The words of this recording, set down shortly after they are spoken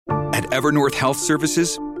At Evernorth Health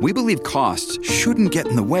Services, we believe costs shouldn't get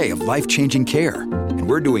in the way of life-changing care, and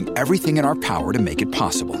we're doing everything in our power to make it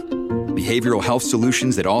possible. Behavioral health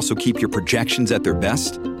solutions that also keep your projections at their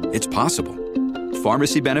best? It's possible.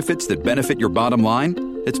 Pharmacy benefits that benefit your bottom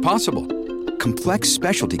line? It's possible. Complex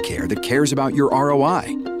specialty care that cares about your ROI?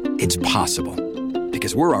 It's possible.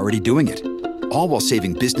 Because we're already doing it. All while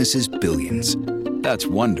saving businesses billions. That's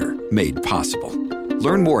Wonder made possible.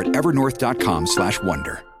 Learn more at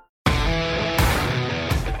evernorth.com/wonder.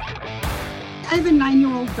 I have a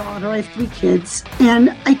 9-year-old daughter. I have 3 kids.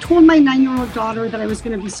 And I told my 9-year-old daughter that I was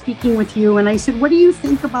going to be speaking with you. And I said, what do you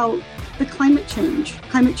think about the climate change?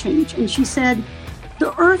 And she said,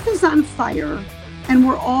 the earth is on fire and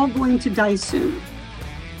we're all going to die soon.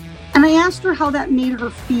 And I asked her how that made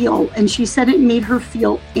her feel. And she said it made her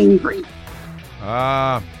feel angry.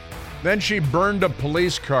 Then she burned a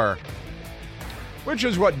police car, which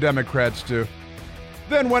is what Democrats do.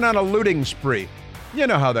 Then went on a looting spree. You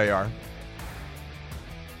know how they are.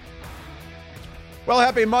 Well,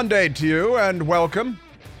 happy Monday to you and welcome.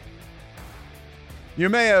 You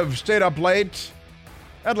may have stayed up late,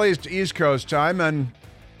 at least East Coast time, and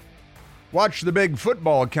watched the big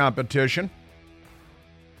football competition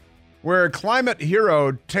where climate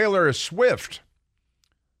hero Taylor Swift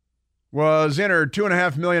was in her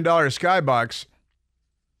 $2.5 million skybox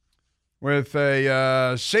with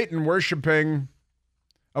a Satan-worshipping,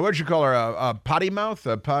 what'd you call her, a potty mouth?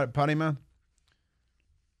 Potty mouth?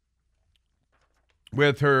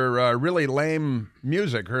 With her really lame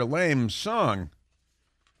music, her lame song.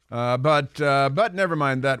 But never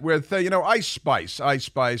mind that. With, Ice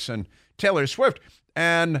Spice and Taylor Swift.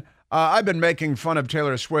 And I've been making fun of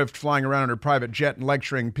Taylor Swift flying around in her private jet and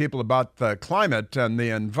lecturing people about the climate and the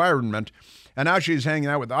environment. And now she's hanging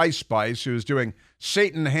out with Ice Spice, who's doing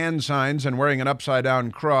Satan hand signs and wearing an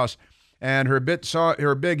upside-down cross. And her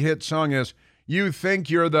big hit song is, You Think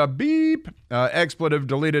You're the Beep, expletive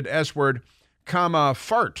deleted S-word, comma,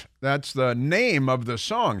 fart. That's the name of the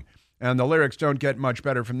song. And the lyrics don't get much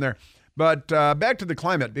better from there. But back to the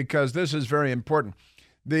climate, because this is very important.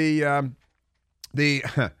 I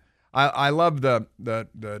love the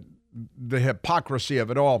hypocrisy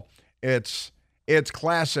of it all. It's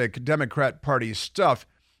classic Democrat Party stuff.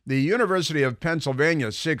 The University of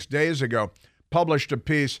Pennsylvania 6 days ago published a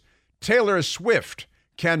piece, Taylor Swift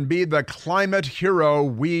can be the climate hero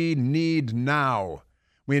we need now.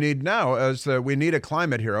 We need a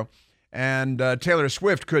climate hero, and Taylor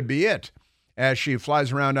Swift could be it as she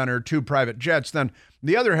flies around on her 2 private jets. Then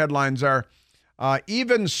the other headlines are,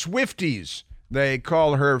 even Swifties, they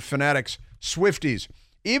call her fanatics Swifties.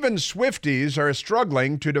 Even Swifties are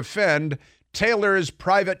struggling to defend Taylor's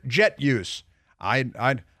private jet use.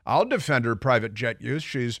 I'll defend her private jet use.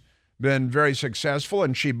 She's been very successful,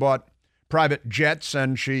 and she bought private jets,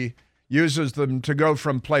 and she uses them to go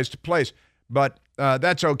from place to place. But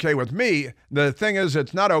that's okay with me. The thing is,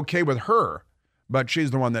 it's not okay with her, but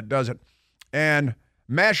she's the one that does it. And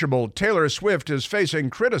Mashable, Taylor Swift is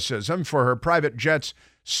facing criticism for her private jet's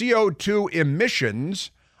CO2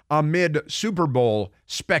 emissions amid Super Bowl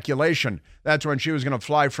speculation. That's when she was going to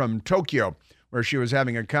fly from Tokyo, where she was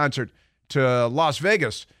having a concert, to Las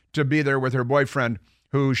Vegas to be there with her boyfriend,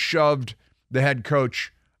 who shoved the head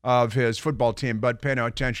coach of his football team. But pay no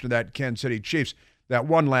attention to that Kansas City Chiefs that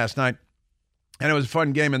won last night. And it was a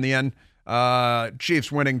fun game in the end.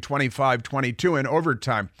 Chiefs winning 25-22 in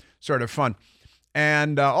overtime. Sort of fun.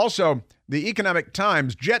 And also, the Economic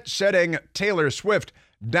Times, jet-setting Taylor Swift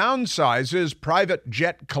downsizes private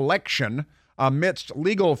jet collection amidst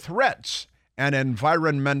legal threats and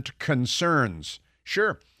environment concerns.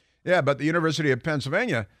 Sure. Yeah, but the University of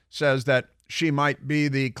Pennsylvania says that she might be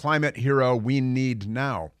the climate hero we need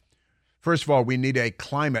now. First of all, we need a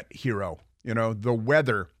climate hero. The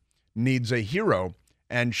weather needs a hero,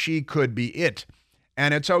 and she could be it.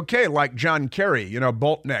 And it's okay, like John Kerry,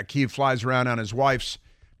 Boltneck, he flies around on his wife's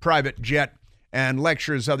private jet and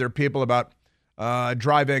lectures other people about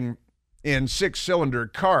driving in 6-cylinder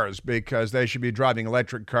cars, because they should be driving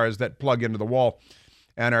electric cars that plug into the wall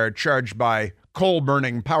and are charged by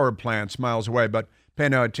coal-burning power plants miles away, but pay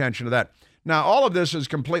no attention to that. Now, all of this is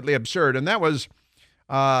completely absurd, and that was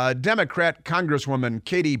Democrat Congresswoman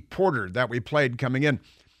Katie Porter that we played coming in,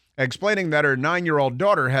 explaining that her 9-year-old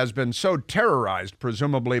daughter has been so terrorized,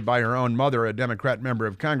 presumably by her own mother, a Democrat member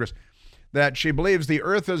of Congress, that she believes the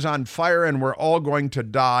earth is on fire and we're all going to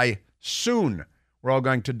die soon. We're all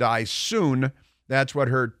going to die soon. That's what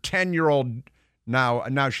her 10-year-old,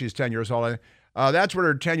 now she's 10 years old, that's what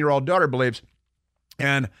her 10-year-old daughter believes.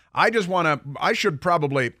 And I should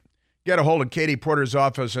probably get a hold of Katie Porter's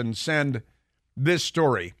office and send this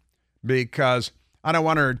story, because I don't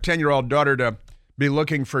want her 10-year-old daughter to be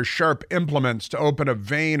looking for sharp implements to open a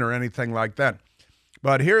vein or anything like that.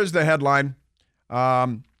 But here's the headline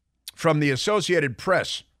from the Associated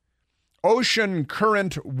Press. Ocean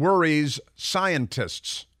current worries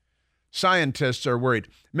scientists. Scientists are worried.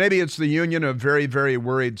 Maybe it's the Union of Very, Very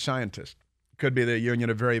Worried Scientists. Could be the Union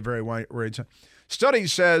of Very, Very Worried Scientists. Study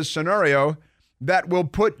says scenario that will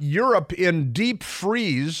put Europe in deep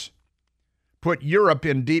freeze. Put Europe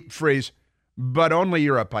in deep freeze, but only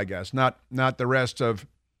Europe, I guess, not the rest of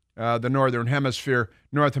the Northern Hemisphere.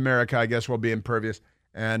 North America, I guess, will be impervious,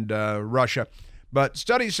 and Russia. But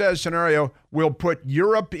study says scenario will put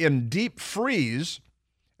Europe in deep freeze,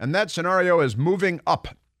 and that scenario is moving up.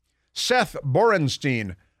 Seth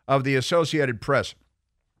Borenstein of the Associated Press.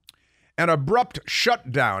 An abrupt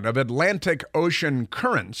shutdown of Atlantic Ocean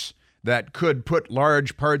currents that could put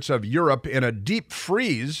large parts of Europe in a deep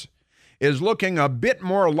freeze is looking a bit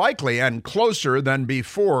more likely and closer than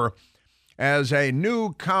before as a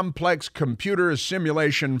new complex computer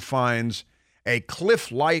simulation finds a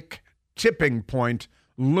cliff-like tipping point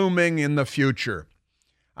looming in the future.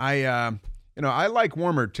 I like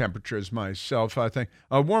warmer temperatures myself. I think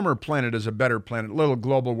a warmer planet is a better planet. A little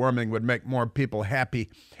global warming would make more people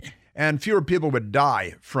happy, and fewer people would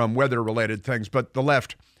die from weather-related things. But the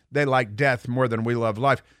left, they like death more than we love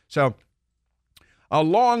life. So a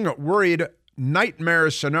long-worried nightmare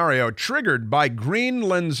scenario triggered by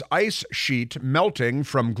Greenland's ice sheet melting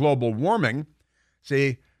from global warming.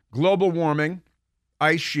 See, global warming,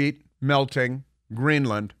 ice sheet melting,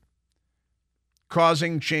 Greenland,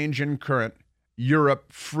 causing change in current,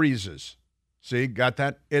 Europe freezes. See, got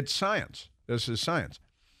that? It's science. This is science.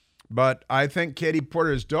 But I think Katie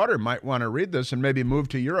Porter's daughter might want to read this and maybe move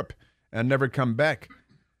to Europe and never come back.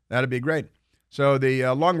 That'd be great. So the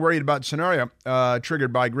long worried about scenario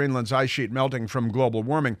triggered by Greenland's ice sheet melting from global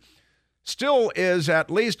warming still is at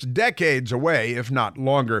least decades away, if not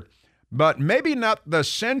longer, but maybe not the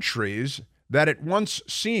centuries that it once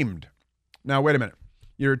seemed. Now, wait a minute.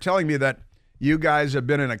 You're telling me that you guys have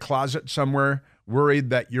been in a closet somewhere worried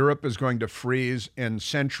that Europe is going to freeze in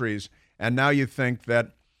centuries, and now you think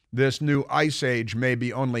that this new ice age may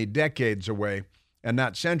be only decades away and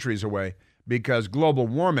not centuries away because global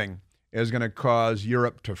warming is going to cause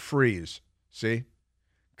Europe to freeze. See?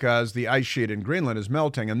 Because the ice sheet in Greenland is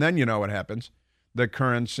melting, and then you know what happens. The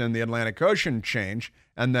currents in the Atlantic Ocean change,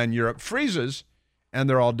 and then Europe freezes, and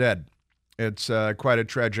they're all dead. It's quite a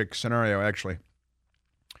tragic scenario, actually.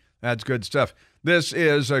 That's good stuff. This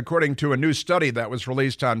is according to a new study that was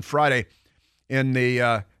released on Friday in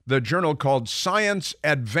the journal called Science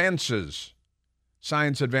Advances.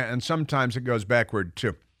 And sometimes it goes backward,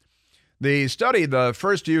 too. The study, the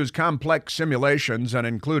first to use complex simulations and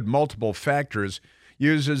include multiple factors,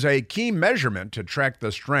 uses a key measurement to track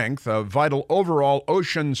the strength of vital overall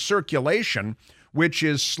ocean circulation, which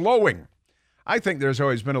is slowing. I think there's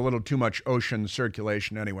always been a little too much ocean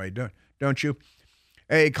circulation anyway, don't you?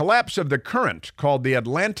 A collapse of the current called the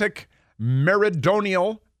Atlantic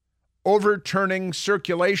Meridional Overturning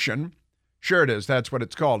Circulation. Sure it is. That's what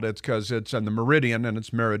it's called. It's because it's in the meridian and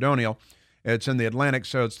it's meridional. It's in the Atlantic,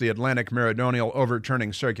 so it's the Atlantic Meridional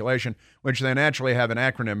Overturning Circulation, which they naturally have an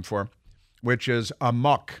acronym for, which is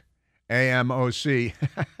AMOC, A-M-O-C,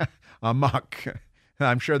 AMOC.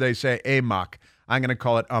 I'm sure they say AMOC. I'm going to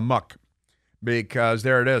call it AMOC because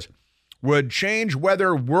there it is. Would change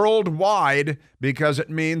weather worldwide because it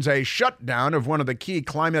means a shutdown of one of the key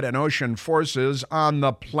climate and ocean forces on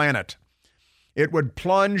the planet. It would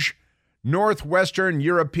plunge northwestern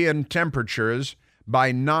European temperatures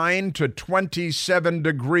by 9 to 27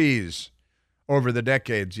 degrees over the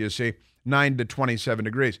decades, you see, 9 to 27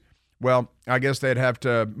 degrees. Well, I guess they'd have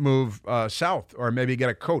to move south or maybe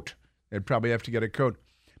get a coat. They'd probably have to get a coat.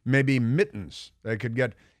 Maybe mittens. They could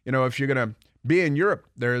get, if you're going to be in Europe,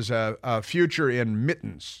 there's a future in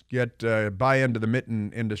mittens. Buy into the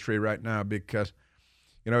mitten industry right now because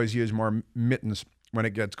you can always use more mittens when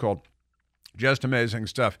it gets cold. Just amazing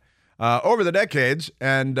stuff. Over the decades,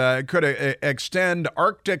 and it could extend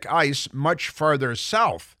Arctic ice much farther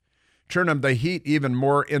south, turn up the heat even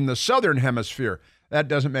more in the southern hemisphere. That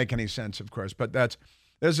doesn't make any sense, of course, but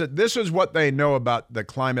this is what they know about the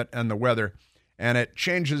climate and the weather, and it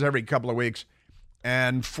changes every couple of weeks.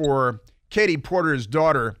 And for Katie Porter's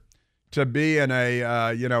daughter to be in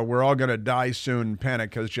a, we're all going to die soon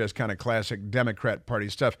panic is just kind of classic Democrat Party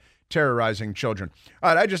stuff, terrorizing children.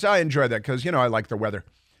 All right, I enjoy that because, I like the weather.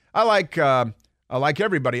 I like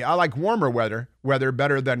everybody. I like warmer weather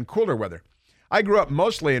better than cooler weather. I grew up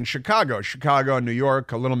mostly in Chicago, New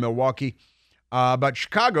York, a little Milwaukee. But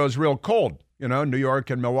Chicago's real cold. New York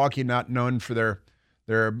and Milwaukee not known for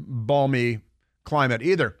their balmy, climate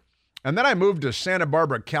either. And then I moved to Santa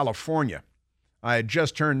Barbara, California. I had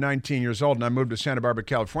just turned 19 years old, and I moved to Santa Barbara,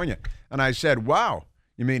 California. And I said, wow,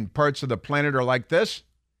 you mean parts of the planet are like this?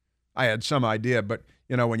 I had some idea, but,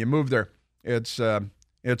 when you move there, it's a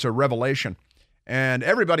revelation. And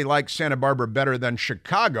everybody likes Santa Barbara better than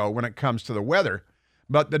Chicago when it comes to the weather.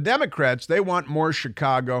 But the Democrats, they want more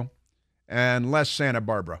Chicago and less Santa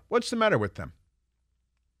Barbara. What's the matter with them?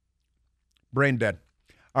 Brain dead.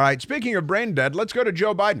 All right, speaking of brain dead, let's go to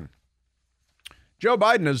Joe Biden. Joe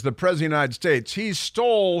Biden is the president of the United States. He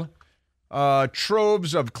stole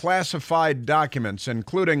troves of classified documents,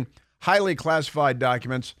 including highly classified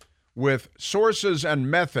documents with sources and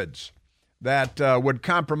methods that would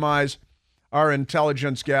compromise our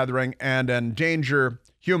intelligence gathering and endanger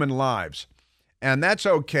human lives. And that's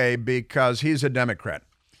okay because he's a Democrat.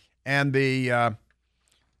 And the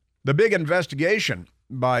big investigation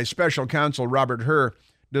by special counsel Robert Hur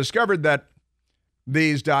discovered that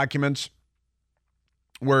these documents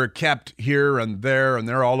were kept here and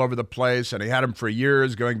they're all over the place, and he had them for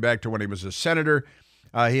years, going back to when he was a senator.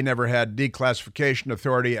 He never had declassification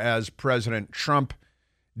authority as President Trump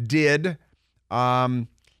did. And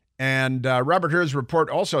Robert Hur's report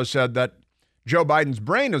also said that Joe Biden's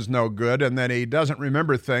brain is no good and that he doesn't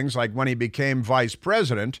remember things like when he became vice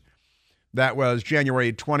president. That was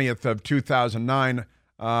January 20th of 2009.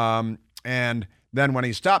 And then when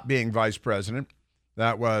he stopped being vice president,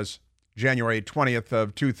 that was January 20th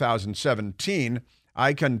of 2017.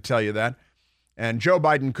 I couldn't tell you that. And Joe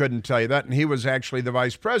Biden couldn't tell you that. And he was actually the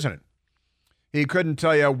vice president. He couldn't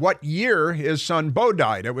tell you what year his son Beau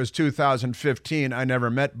died. It was 2015. I never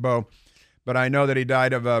met Beau, but I know that he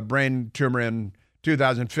died of a brain tumor in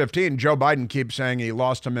 2015. Joe Biden keeps saying he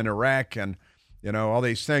lost him in Iraq and, all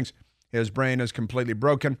these things. His brain is completely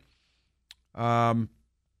broken. But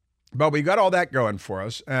we got all that going for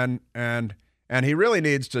us. And he really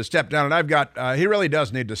needs to step down. And he really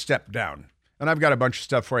does need to step down. And I've got a bunch of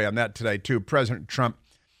stuff for you on that today, too. President Trump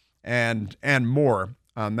and more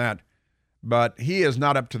on that. But he is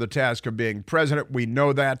not up to the task of being president. We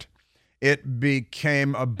know that. It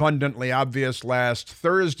became abundantly obvious last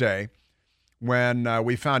Thursday when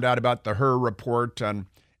we found out about the Hur report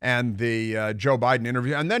and the Joe Biden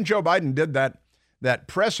interview. And then Joe Biden did that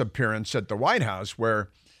press appearance at the White House where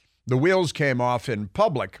the wheels came off in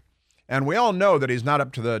public. And we all know that he's not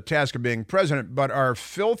up to the task of being president, but our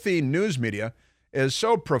filthy news media is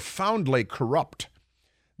so profoundly corrupt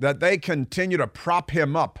that they continue to prop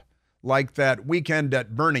him up like that Weekend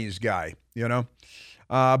at Bernie's guy,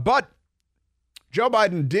 But Joe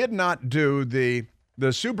Biden did not do the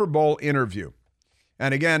Super Bowl interview.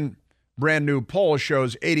 And again, brand new poll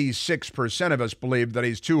shows 86% of us believe that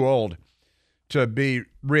he's too old to be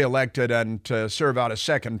reelected and to serve out a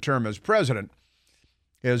second term as president.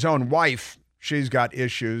 His own wife, she's got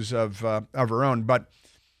issues of her own. But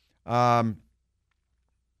I'll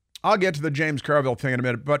get to the James Carville thing in a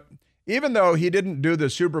minute. But even though he didn't do the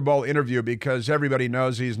Super Bowl interview because everybody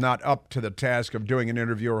knows he's not up to the task of doing an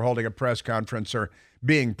interview or holding a press conference or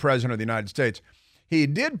being president of the United States, he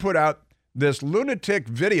did put out this lunatic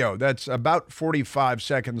video that's about 45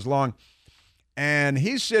 seconds long. And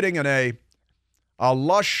he's sitting in a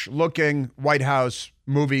lush-looking White House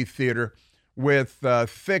movie theater with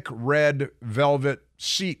thick red velvet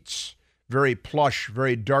seats, very plush,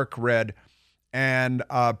 very dark red, and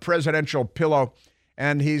a presidential pillow.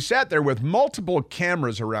 And he sat there with multiple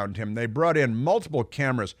cameras around him. They brought in multiple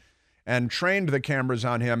cameras and trained the cameras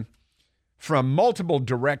on him from multiple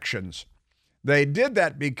directions. They did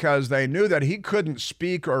that because they knew that he couldn't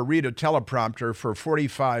speak or read a teleprompter for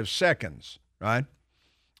 45 seconds, right?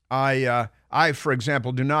 I, for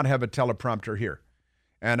example, do not have a teleprompter here.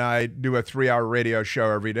 And I do a 3-hour radio show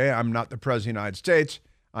every day. I'm not the president of the United States.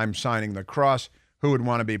 I'm signing the cross. Who would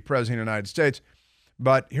want to be president of the United States?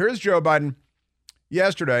 But here's Joe Biden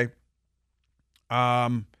yesterday.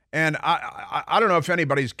 And I don't know if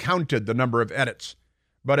anybody's counted the number of edits,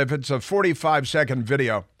 but if it's a 45-second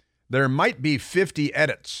video, there might be 50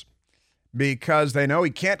 edits because they know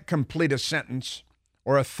he can't complete a sentence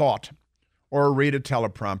or a thought or read a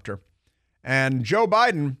teleprompter. And Joe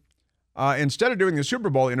Biden, instead of doing the Super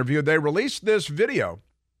Bowl interview, they released this video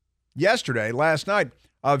last night,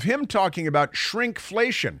 of him talking about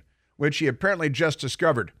shrinkflation, which he apparently just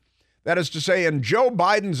discovered. That is to say, in Joe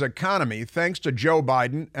Biden's economy, thanks to Joe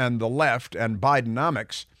Biden and the left and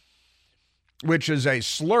Bidenomics, which is a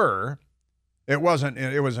slur. It was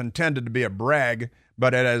intended to be a brag,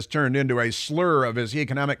 but it has turned into a slur of his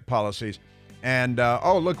economic policies. And,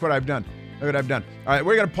 look what I've done. Look what I've done. All right,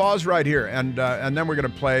 we're going to pause right here, and then we're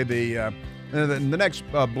going to play the next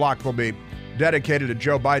block will be dedicated to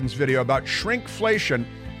Joe Biden's video about shrinkflation.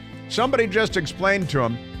 Somebody just explained to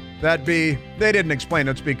him that they didn't explain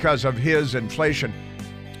it's because of his inflation,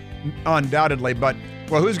 undoubtedly, but,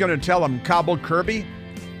 well, who's going to tell him? Cobble Kirby?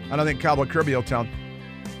 I don't think Cobble Kirby will tell him.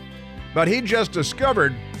 But he just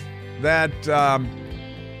discovered that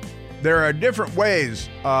there are different ways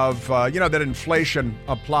of, that inflation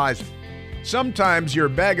applies. Sometimes your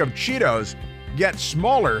bag of Cheetos gets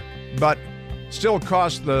smaller, but still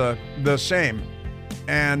costs the same.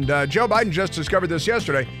 And Joe Biden just discovered this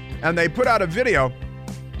yesterday, and they put out a video.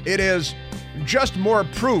 It is just more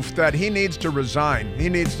proof that he needs to resign. He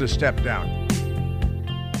needs to step down.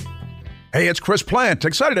 Hey, it's Chris Plant,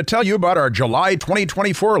 excited to tell you about our July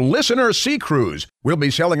 2024 Listener Sea Cruise. We'll be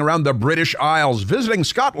sailing around the British Isles, visiting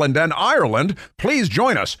Scotland and Ireland. Please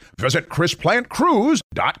join us. Visit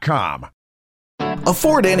ChrisPlantCruise.com.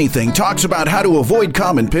 Afford Anything talks about how to avoid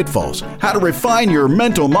common pitfalls, how to refine your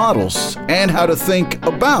mental models, and how to think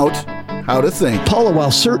about how to think. Paula,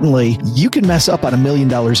 while certainly you can mess up on $1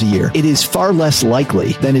 million a year, it is far less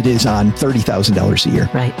likely than it is on $30,000 a year.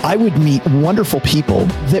 Right. I would meet wonderful people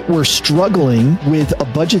that were struggling with a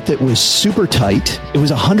budget that was super tight. It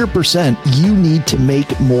was 100% you need to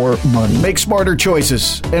make more money. Make smarter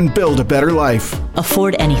choices and build a better life.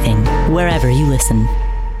 Afford Anything, wherever you listen.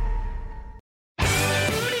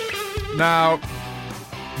 Now,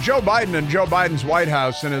 Joe Biden and Joe Biden's White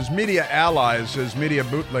House and his media allies, his media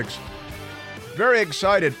bootlicks, very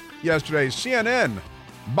excited yesterday. CNN,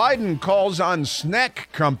 Biden calls on snack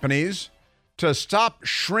companies to stop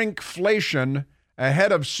shrinkflation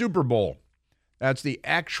ahead of Super Bowl. That's the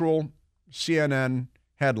actual CNN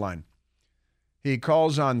headline. He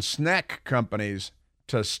calls on snack companies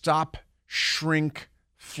to stop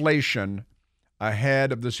shrinkflation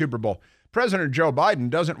ahead of the Super Bowl. President Joe Biden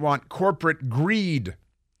doesn't want corporate greed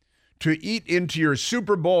to eat into your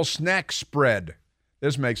Super Bowl snack spread.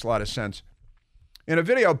 This makes a lot of sense. In a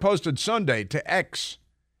video posted Sunday to X,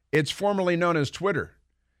 it's formerly known as Twitter.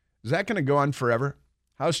 Is that going to go on forever?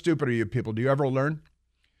 How stupid are you people? Do you ever learn?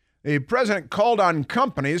 The president called on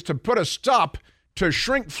companies to put a stop to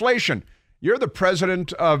shrinkflation. You're the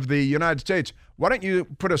president of the United States. Why don't you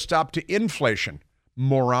put a stop to inflation,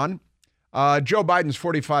 moron? Joe Biden's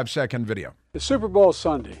 45-second video. The Super Bowl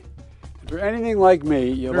Sunday. If you're anything like me,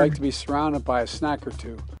 you like to be surrounded by a snack or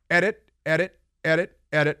two. Edit.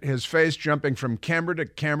 His face jumping from camera to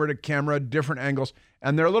camera to camera, different angles.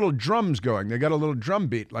 And there are little drums going. They got a little drum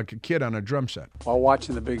beat like a kid on a drum set. While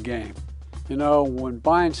watching the big game. You know, when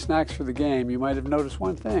buying snacks for the game, you might have noticed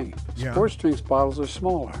one thing. Yeah. Sports drinks bottles are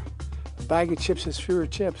smaller. A bag of chips has fewer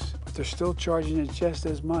chips, but they're still charging it just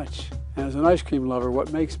as much. And as an ice cream lover,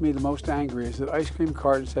 what makes me the most angry is that ice cream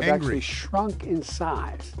cartons have actually shrunk in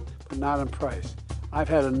size, but not in price. I've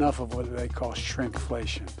had enough of what they call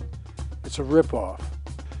shrinkflation. It's a ripoff.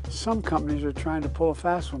 Some companies are trying to pull a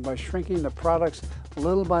fast one by shrinking the products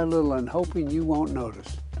little by little and hoping you won't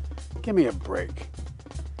notice. Give me a break.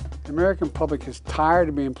 The American public is tired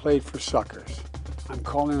of being played for suckers. I'm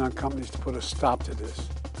calling on companies to put a stop to this.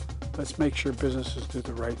 Let's make sure businesses do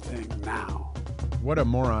the right thing now. What a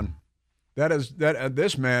moron.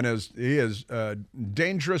 This man is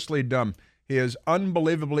dangerously dumb. He is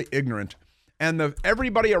unbelievably ignorant. And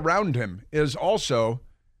everybody around him is also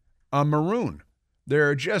a maroon.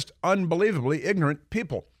 They're just unbelievably ignorant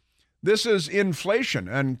people. This is inflation,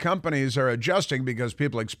 and companies are adjusting because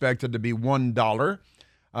people expect it to be $1.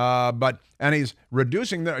 And he's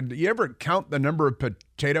reducing do you ever count the number of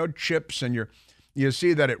potato chips and you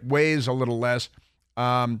see that it weighs a little less?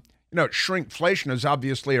 Shrinkflation is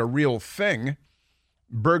obviously a real thing.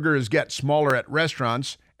 Burgers get smaller at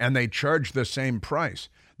restaurants and they charge the same price.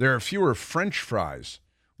 There are fewer French fries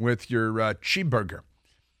with your cheeseburger.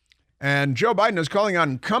 And Joe Biden is calling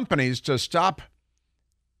on companies to stop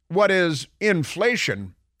what is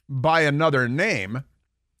inflation by another name.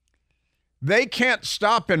 They can't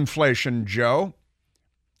stop inflation, Joe.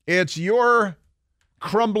 It's your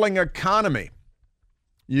crumbling economy.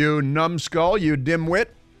 You numbskull, you dimwit.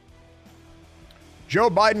 Joe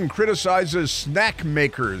Biden criticizes snack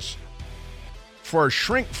makers for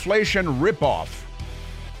shrinkflation ripoff.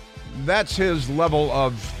 That's his level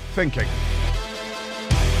of thinking.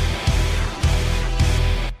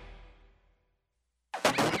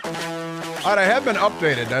 All right, I have been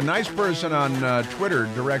updated. A nice person on Twitter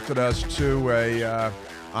directed us to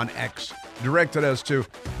on X, directed us to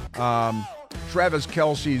Travis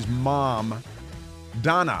Kelce's mom,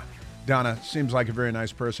 Donna. Donna seems like a very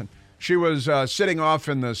nice person. She was sitting off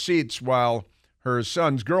in the seats while her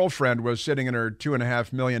son's girlfriend was sitting in her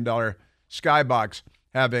 $2.5 million skybox,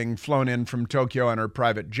 having flown in from Tokyo on her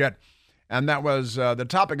private jet. And that was the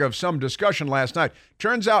topic of some discussion last night.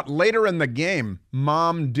 Turns out later in the game,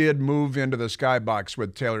 Mom did move into the skybox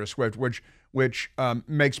with Taylor Swift, which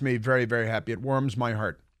makes me very, very happy. It warms my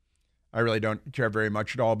heart. I really don't care very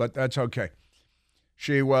much at all, but that's okay.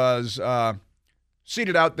 She was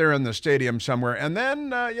seated out there in the stadium somewhere, and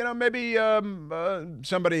then, maybe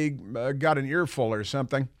somebody got an earful or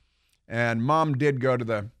something, and Mom did go to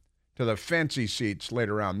the fancy seats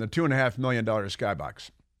later on, the $2.5 million skybox,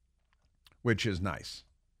 which is nice.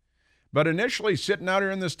 But initially, sitting out here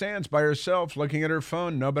in the stands by herself, looking at her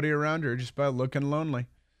phone, nobody around her, just about looking lonely.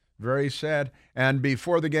 Very sad. And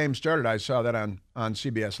before the game started, I saw that on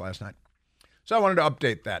CBS last night. So I wanted to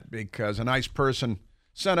update that because a nice person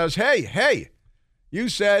sent us, hey, you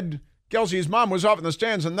said Kelsey's mom was off in the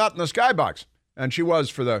stands and not in the skybox. And she was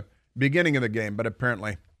for the beginning of the game, but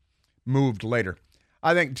apparently moved later.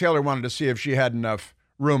 I think Taylor wanted to see if she had enough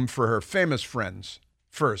room for her famous friends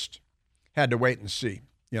first. Had to wait and see,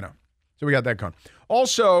 So we got that going.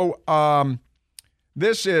 Also,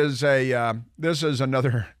 this is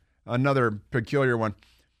another peculiar one.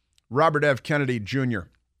 Robert F. Kennedy Jr.,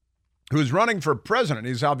 who's running for president.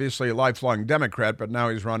 He's obviously a lifelong Democrat, but now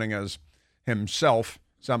he's running as himself,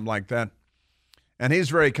 something like that. And he's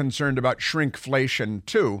very concerned about shrinkflation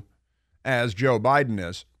too, as Joe Biden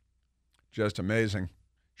is. Just amazing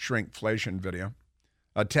shrinkflation video.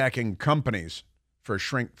 Attacking companies for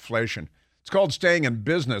shrinkflation. It's called staying in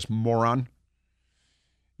business, moron.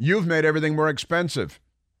 You've made everything more expensive.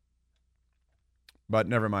 But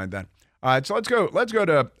never mind that. All right, so let's go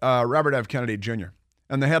to Robert F. Kennedy Jr.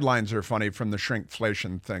 And the headlines are funny from the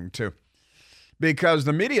shrinkflation thing too. Because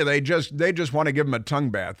the media, they just want to give him a tongue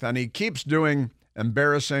bath. And he keeps doing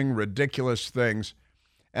embarrassing, ridiculous things.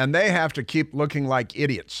 And they have to keep looking like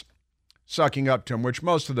idiots, sucking up to him, which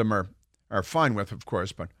most of them are fine with, of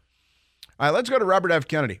course. But all right, let's go to Robert F.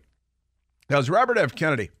 Kennedy. Because Robert F.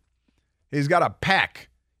 Kennedy, he's got a PAC.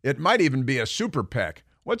 It might even be a super PAC.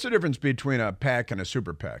 What's the difference between a PAC and a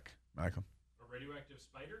super PAC, Michael? A radioactive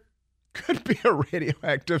spider? Could be a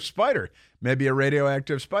radioactive spider. Maybe a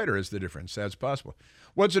radioactive spider is the difference. That's possible.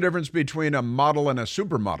 What's the difference between a model and a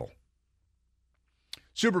supermodel?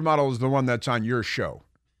 Supermodel is the one that's on your show.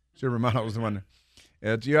 Supermodel is the one.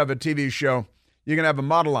 You have a TV show. You can have a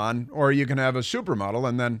model on, or you can have a supermodel,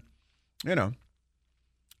 and then,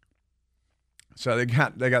 So they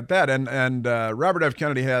got that, and Robert F.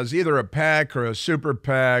 Kennedy has either a PAC or a super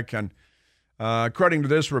PAC, and according to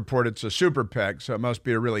this report, it's a super PAC, so it must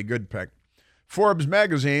be a really good PAC. Forbes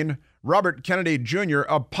magazine, Robert Kennedy Jr.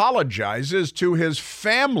 apologizes to his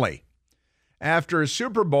family after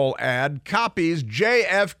Super Bowl ad copies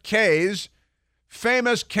JFK's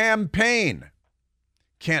famous campaign.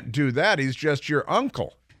 Can't do that. He's just your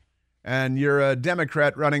uncle, and you're a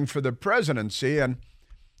Democrat running for the presidency, and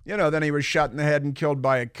then he was shot in the head and killed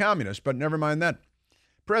by a communist, but never mind that.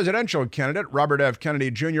 Presidential candidate Robert F.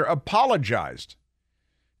 Kennedy Jr. apologized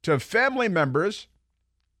to family members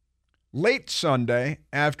late Sunday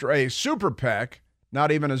after a super PAC,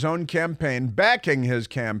 not even his own campaign, backing his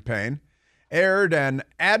campaign, aired an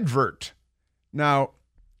advert. Now,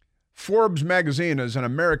 Forbes magazine is an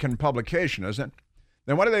American publication, isn't it?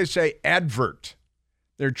 Then what do they say? Advert.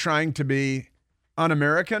 They're trying to be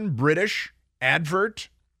un-American, British, advert.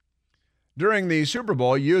 During the Super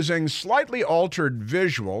Bowl, using slightly altered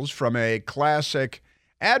visuals from a classic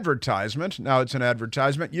advertisement. Now it's an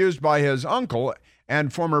advertisement used by his uncle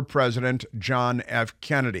and former President John F.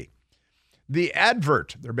 Kennedy. The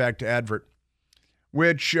advert, they're back to advert,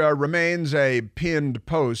 which remains a pinned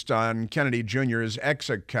post on Kennedy Jr.'s X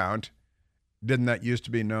account. Didn't that used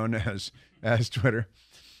to be known as Twitter?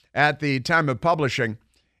 At the time of publishing,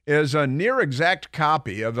 is a near exact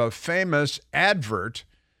copy of a famous advert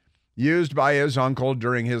used by his uncle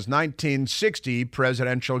during his 1960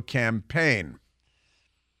 presidential campaign.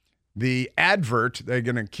 The advert, they're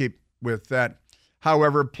going to keep with that,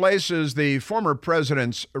 however, replaces the former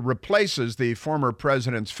president's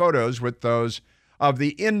photos with those of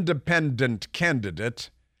the independent candidate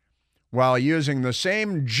while using the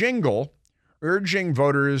same jingle, urging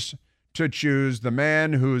voters to choose the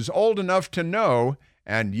man who's old enough to know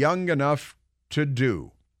and young enough to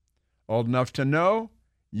do. Old enough to know,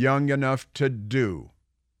 young enough to do.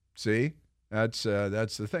 See? That's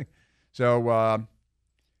the thing. So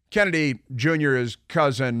Kennedy Jr.'s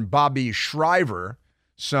cousin, Bobby Shriver,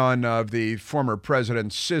 son of the former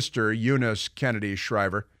president's sister, Eunice Kennedy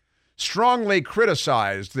Shriver, strongly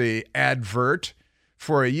criticized the advert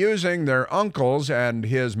for using their uncle's and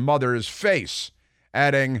his mother's face,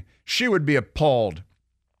 adding she would be appalled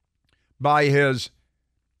by his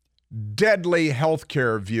deadly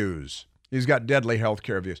healthcare views. He's got deadly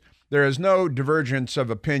healthcare views. there is no divergence of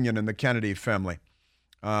opinion in the Kennedy family.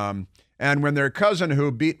 And when their cousin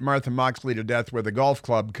who beat Martha Moxley to death with a golf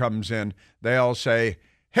club comes in, they all say,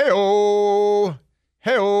 "Hey-oh,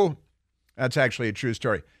 hey-oh." That's actually a true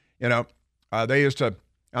story. You know, they used to,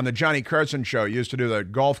 on the Johnny Carson show, used to do the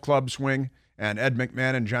golf club swing, and Ed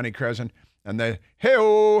McMahon and Johnny Carson, and they,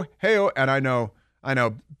 "Hey-oh, hey-oh." And I know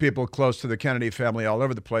people close to the Kennedy family all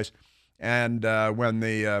over the place. And when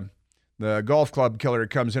the golf club killer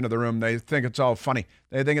comes into the room, they think it's all funny.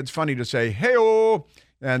 They think it's funny to say, "Hey-oh,"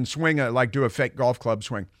 and swing, like do a fake golf club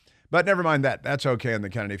swing. But never mind that. That's okay in the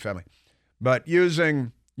Kennedy family. But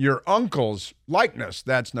using your uncle's likeness,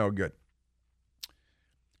 that's no good.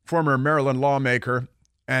 Former Maryland lawmaker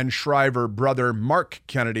and Shriver brother Mark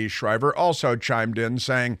Kennedy Shriver also chimed in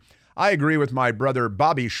saying, "I agree with my brother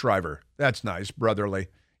Bobby Shriver." That's nice, brotherly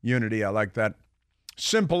unity. I like that.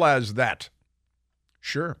 Simple as that.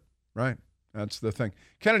 Sure, right. That's the thing.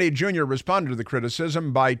 Kennedy Jr. responded to the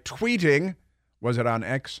criticism by tweeting, was it on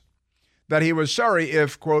X, that he was sorry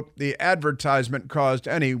if, quote, "the advertisement caused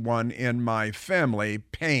anyone in my family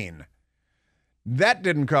pain." That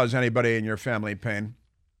didn't cause anybody in your family pain.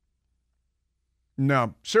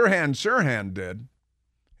 No, Sirhan did.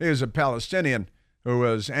 He was a Palestinian who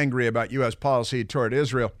was angry about U.S. policy toward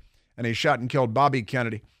Israel, and he shot and killed Bobby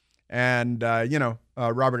Kennedy and,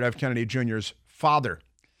 Robert F. Kennedy Jr.'s father.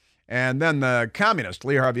 And then the communist,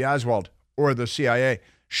 Lee Harvey Oswald, or the CIA,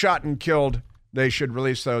 shot and killed. They should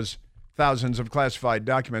release those thousands of classified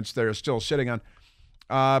documents they're still sitting on.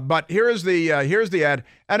 But here's the ad,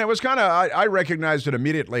 and it was kind of, I recognized it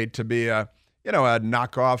immediately to be a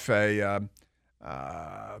knockoff,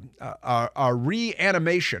 a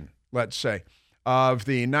reanimation, let's say, of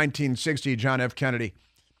the 1960 John F. Kennedy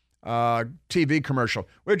TV commercial,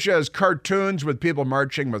 which has cartoons with people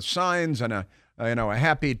marching with signs and a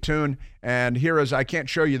happy tune. And here is, I can't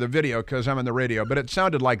show you the video because I'm on the radio, but it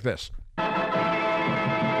sounded like this.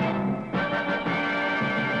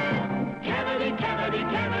 Kennedy, Kennedy,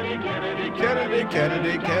 Kennedy, Kennedy,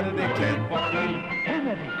 Kennedy, Kennedy, Kennedy,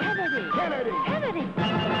 Kennedy.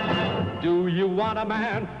 Do you want a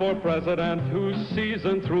man for president who's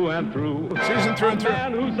seasoned through and through? Seasoned through and through. A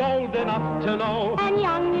man who's old enough to know and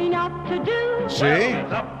young enough to do. See? Well,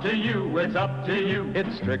 it's up to you, it's up to you.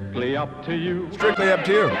 It's strictly up to you. Strictly up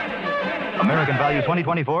to you. American Value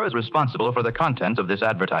 2024 is responsible for the contents of this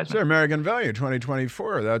advertisement. It's American Value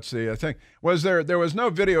 2024. That's the thing. There was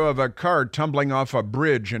no video of a car tumbling off a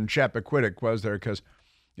bridge in Chappaquiddick, was there? Because,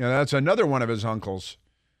 that's another one of his uncles.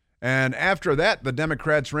 And after that, the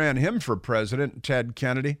Democrats ran him for president, Ted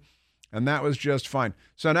Kennedy, and that was just fine.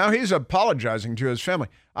 So now he's apologizing to his family.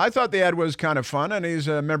 I thought the ad was kind of fun, and he's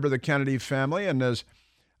a member of the Kennedy family, and his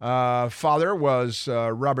father was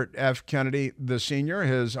Robert F. Kennedy, the senior.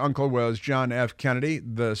 His uncle was John F. Kennedy,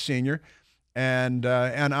 the senior, and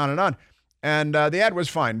on and on. And the ad was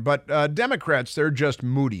fine. But Democrats, they're just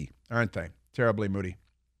moody, aren't they? Terribly moody.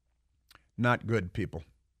 Not good people.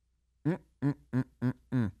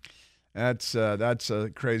 That's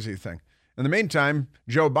a crazy thing. In the meantime,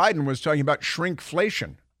 Joe Biden was talking about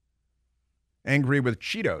shrinkflation. Angry with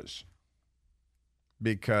Cheetos.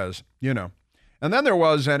 Because, And then there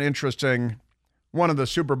was an interesting, one of the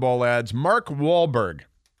Super Bowl ads, Mark Wahlberg,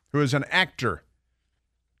 who is an actor,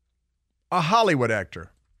 a Hollywood actor.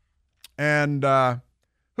 And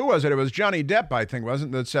who was it? It was Johnny Depp, I think,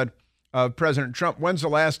 wasn't it, that said of President Trump, "When's the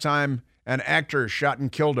last time an actor shot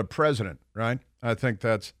and killed a president?" Right? I think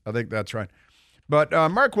that's right. But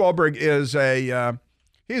Mark Wahlberg is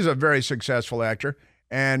he's a very successful actor,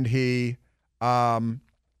 and he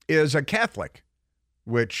is a Catholic,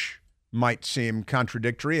 which might seem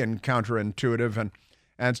contradictory and counterintuitive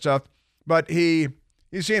and stuff. But he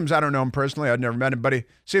seems, I don't know him personally, I've never met him, but he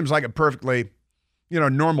seems like a perfectly,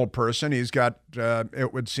 normal person. He's got,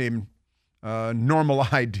 it would seem, normal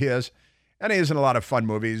ideas. And he's in a lot of fun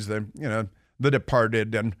movies, The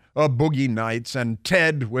Departed and Boogie Nights and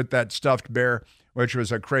Ted with that stuffed bear, which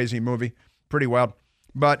was a crazy movie, pretty wild.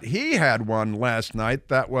 But he had one last night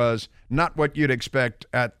that was not what you'd expect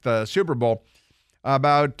at the Super Bowl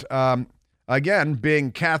about, again,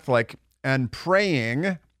 being Catholic and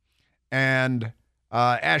praying. And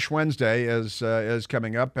Ash Wednesday is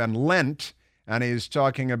coming up, and Lent, and he's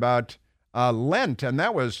talking about Lent. And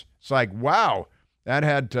it's like, wow. That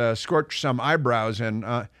had to scorch some eyebrows in,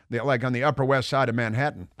 like on the Upper West Side of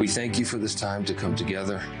Manhattan. We thank you for this time to come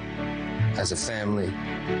together as a family,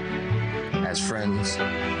 as friends,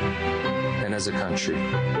 and as a country.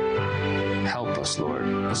 Help us, Lord,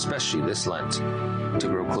 especially this Lent, to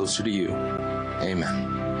grow closer to you.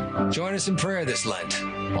 Amen. Join us in prayer this Lent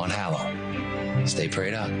on Hallow. Stay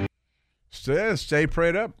prayed up. Stay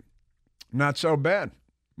prayed up. Not so bad.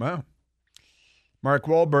 Wow. Mark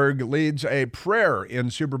Wahlberg leads a prayer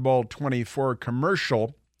in Super Bowl 24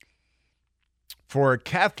 commercial for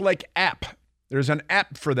Catholic app. There's an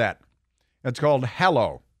app for that. It's called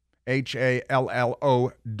Hallow,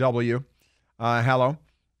 Hallow, Hallow.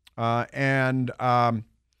 And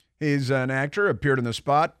he's an actor, appeared in the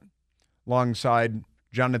spot alongside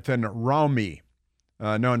Jonathan Roumie,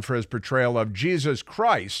 known for his portrayal of Jesus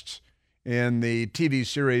Christ in the TV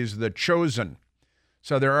series The Chosen.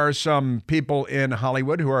 So there are some people in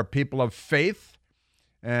Hollywood who are people of faith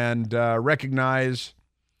and recognize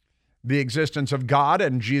the existence of God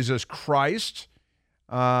and Jesus Christ,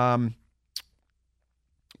 but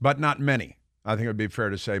not many. I think it would be fair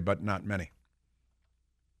to say, but not many.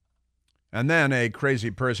 And then a crazy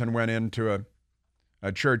person went into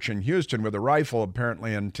a church in Houston with a rifle,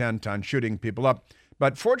 apparently intent on shooting people up.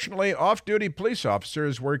 But fortunately, off-duty police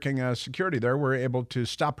officers working security there were able to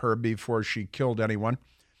stop her before she killed anyone.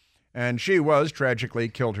 And she was tragically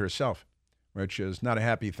killed herself, which is not a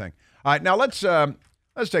happy thing. All right, now let's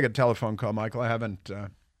take a telephone call, Michael. I haven't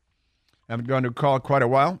gone to a call quite a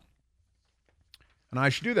while. And I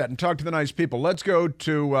should do that and talk to the nice people. Let's go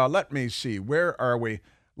to, let me see, where are we?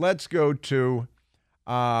 Let's go to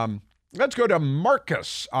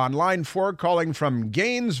Marcus on line 4 calling from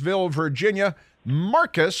Gainesville, Virginia.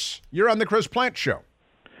 Marcus, you're on the Chris Plante Show.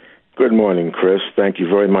 Good morning, Chris. Thank you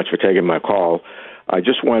very much for taking my call. I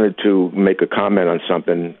just wanted to make a comment on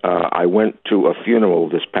something. I went to a funeral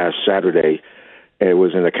this past Saturday. It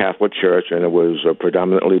was in a Catholic church, and it was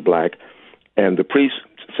predominantly black. And the priest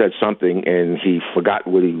said something, and he forgot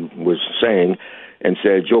what he was saying and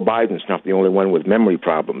said, Joe Biden's not the only one with memory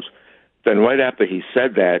problems. Then right after he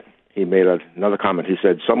said that, he made another comment. He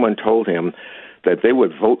said someone told him that they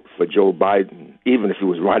would vote for Joe Biden even if he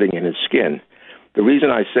was rotting in his skin. The reason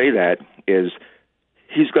I say that is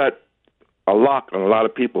he's got a lock on a lot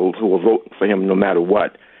of people who will vote for him no matter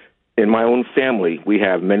what. In my own family, we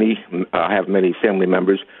have many family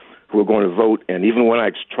members who are going to vote, and even when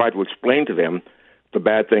I try to explain to them the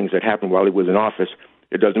bad things that happened while he was in office,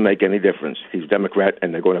 it doesn't make any difference. He's Democrat,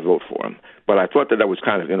 and they're going to vote for him. But I thought that was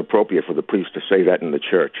kind of inappropriate for the priest to say that in the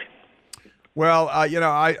church. Well,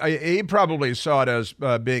 he probably saw it as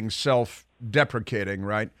being self-deprecating,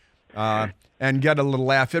 right? And get a little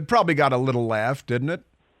laugh. It probably got a little laugh, didn't it?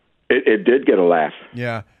 It did get a laugh.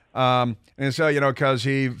 Yeah. And so, because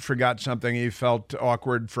he forgot something, he felt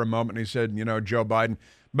awkward for a moment. He said, Joe Biden.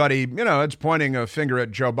 But he, it's pointing a finger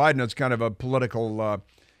at Joe Biden. It's kind of a political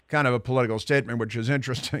statement, which is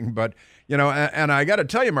interesting. But, and I got to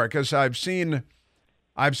tell you, Marcus, I've seen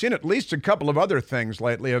at least a couple of other things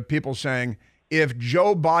lately of people saying, if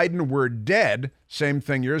Joe Biden were dead, same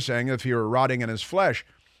thing you're saying, if he were rotting in his flesh,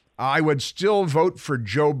 I would still vote for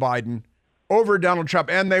Joe Biden over Donald Trump.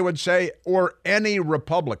 And they would say, or any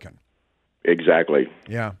Republican. Exactly.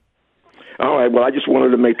 Yeah. All right. Well, I just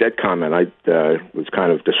wanted to make that comment. I was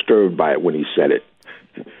kind of disturbed by it when he said it.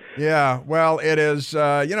 Yeah. Well, it is.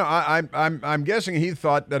 I'm guessing he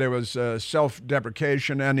thought that it was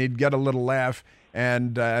self-deprecation, and he'd get a little laugh,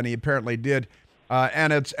 and he apparently did.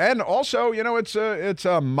 And also, it's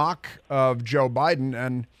a mock of Joe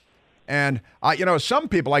Biden, and some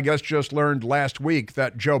people, I guess, just learned last week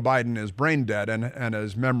that Joe Biden is brain dead and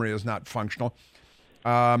his memory is not functional.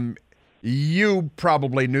 You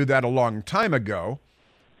probably knew that a long time ago.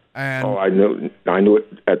 And I knew it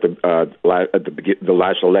at the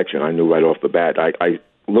last election. I knew right off the bat. I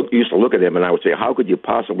used to look at him and I would say, how could you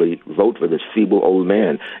possibly vote for this feeble old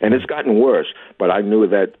man? And it's gotten worse. But I knew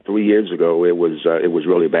that 3 years ago it was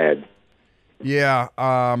really bad. Yeah.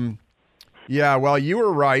 Yeah. Well, you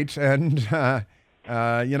were right, and and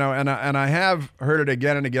I have heard it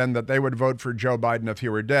again and again that they would vote for Joe Biden if he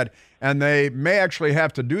were dead, and they may actually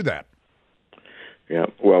have to do that. Yeah.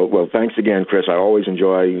 Well, thanks again, Chris. I always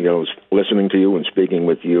enjoy, listening to you and speaking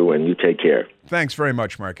with you, and you take care. Thanks very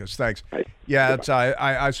much, Marcus. Thanks. Bye. Yeah, it's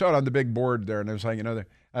I saw it on the big board there, and it was like,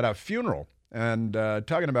 at a funeral, and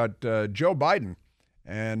talking about Joe Biden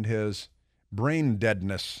and his brain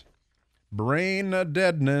deadness.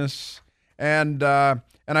 And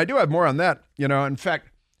I do have more on that, In fact,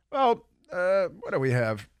 what do we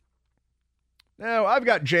have? Now, I've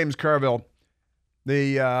got James Carville,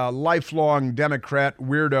 the lifelong Democrat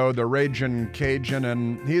weirdo, the raging Cajun,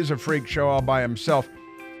 and he's a freak show all by himself.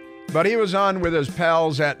 But he was on with his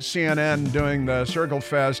pals at CNN doing the Circle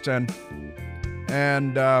Fest, and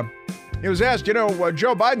he was asked,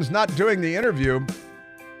 Joe Biden's not doing the interview,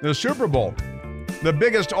 the Super Bowl, the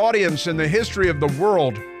biggest audience in the history of the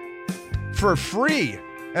world, for free,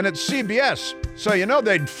 and it's CBS, so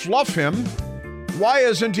they'd fluff him. Why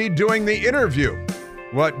isn't he doing the interview?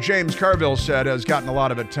 What James Carville said has gotten a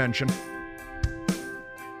lot of attention.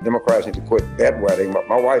 Democrats need to quit bedwetting.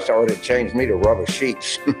 My wife's already changed me to rubber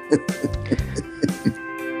sheets.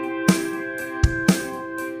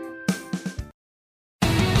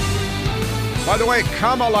 By the way,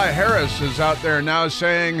 Kamala Harris is out there now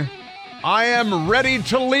saying, I am ready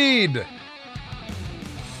to lead.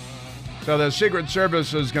 So the Secret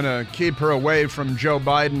Service is going to keep her away from Joe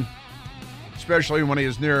Biden, especially when he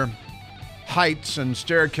is near heights and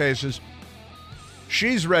staircases.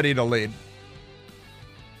 She's ready to lead.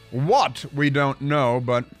 What, we don't know,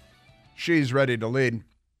 but she's ready to lead.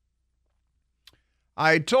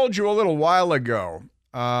 I told you a little while ago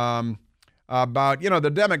about,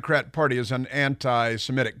 the Democrat Party is an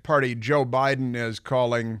anti-Semitic party. Joe Biden is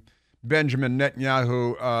calling Benjamin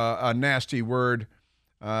Netanyahu a nasty word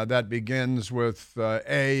that begins with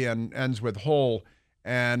A and ends with hole.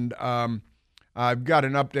 And I've got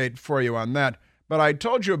an update for you on that. But I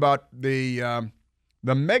told you about the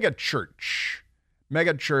mega church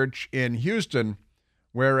in Houston,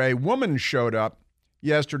 where a woman showed up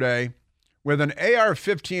yesterday with an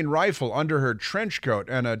AR-15 rifle under her trench coat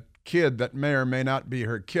and a kid that may or may not be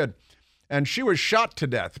her kid. And she was shot to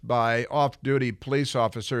death by off-duty police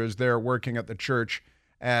officers there working at the church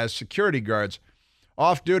as security guards.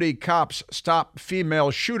 Off-duty cops stop female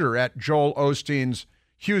shooter at Joel Osteen's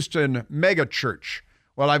Houston megachurch.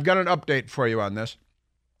 Well, I've got an update for you on this.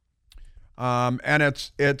 And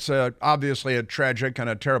it's obviously a tragic and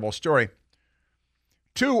a terrible story.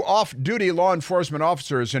 2 off-duty law enforcement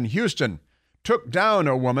officers in Houston took down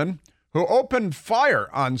a woman who opened fire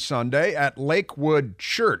on Sunday at Lakewood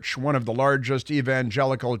Church, one of the largest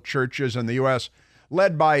evangelical churches in the U.S.,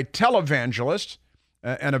 led by televangelist,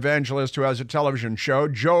 an evangelist who has a television show,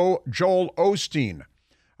 Joel Osteen.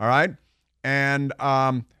 All right? And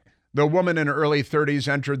the woman in her early 30s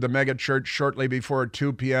entered the megachurch shortly before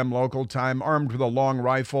 2 p.m. local time, armed with a long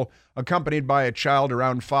rifle, accompanied by a child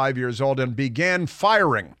around 5 years old, and began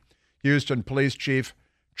firing, Houston Police Chief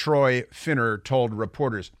Troy Finner told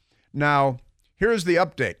reporters. Now, here's the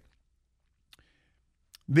update.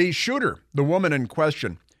 The shooter, the woman in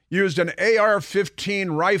question, used an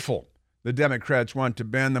AR-15 rifle, the Democrats want to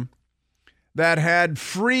ban them, that had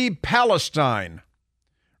Free Palestine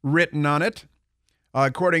written on it,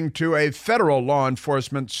 according to a federal law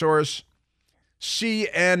enforcement source.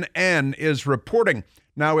 CNN is reporting.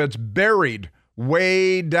 Now, it's buried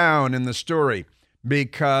way down in the story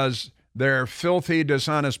because they're filthy,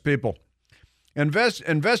 dishonest people.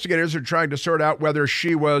 Investigators are trying to sort out whether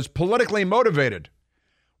she was politically motivated.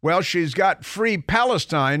 Well, she's got Free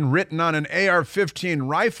Palestine written on an AR-15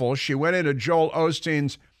 rifle. She went into Joel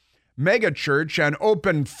Osteen's megachurch and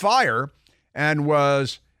opened fire and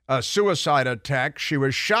was a suicide attack. She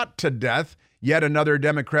was shot to death, yet another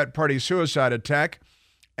Democrat Party suicide attack.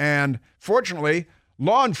 And fortunately,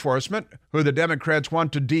 law enforcement, who the Democrats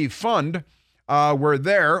want to defund, were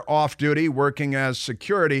there off-duty working as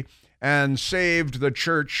security and saved the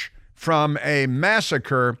church from a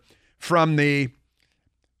massacre from the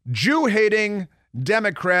Jew-hating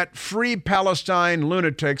Democrat Free Palestine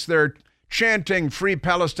lunatics. They're chanting Free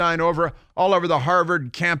Palestine all over the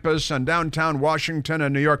Harvard campus and downtown Washington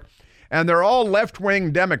and New York. And they're all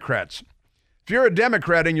left-wing Democrats. If you're a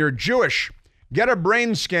Democrat and you're Jewish, get a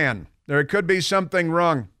brain scan. There could be something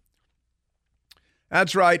wrong.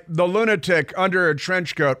 That's right. The lunatic under a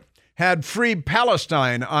trench coat had Free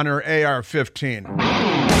Palestine on her AR-15.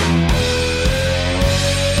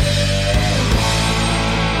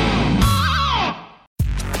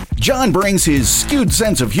 John brings his skewed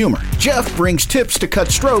sense of humor. Jeff brings tips to cut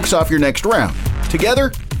strokes off your next round.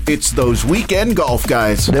 Together, it's those weekend golf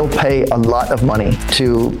guys. They'll pay a lot of money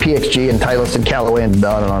to PXG and Titleist and Callaway and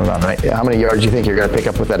on and on and on, right? How many yards do you think you're going to pick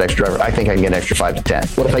up with that extra driver? I think I can get an extra 5 to 10.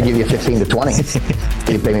 What if I give you 15 to 20?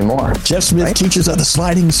 You pay me more. Jeff Smith teaches on a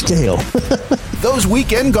sliding scale. Those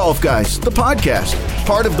Weekend Golf Guys, the podcast,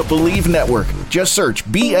 part of the Believe Network. Just search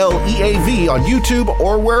BLEAV on YouTube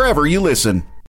or wherever you listen.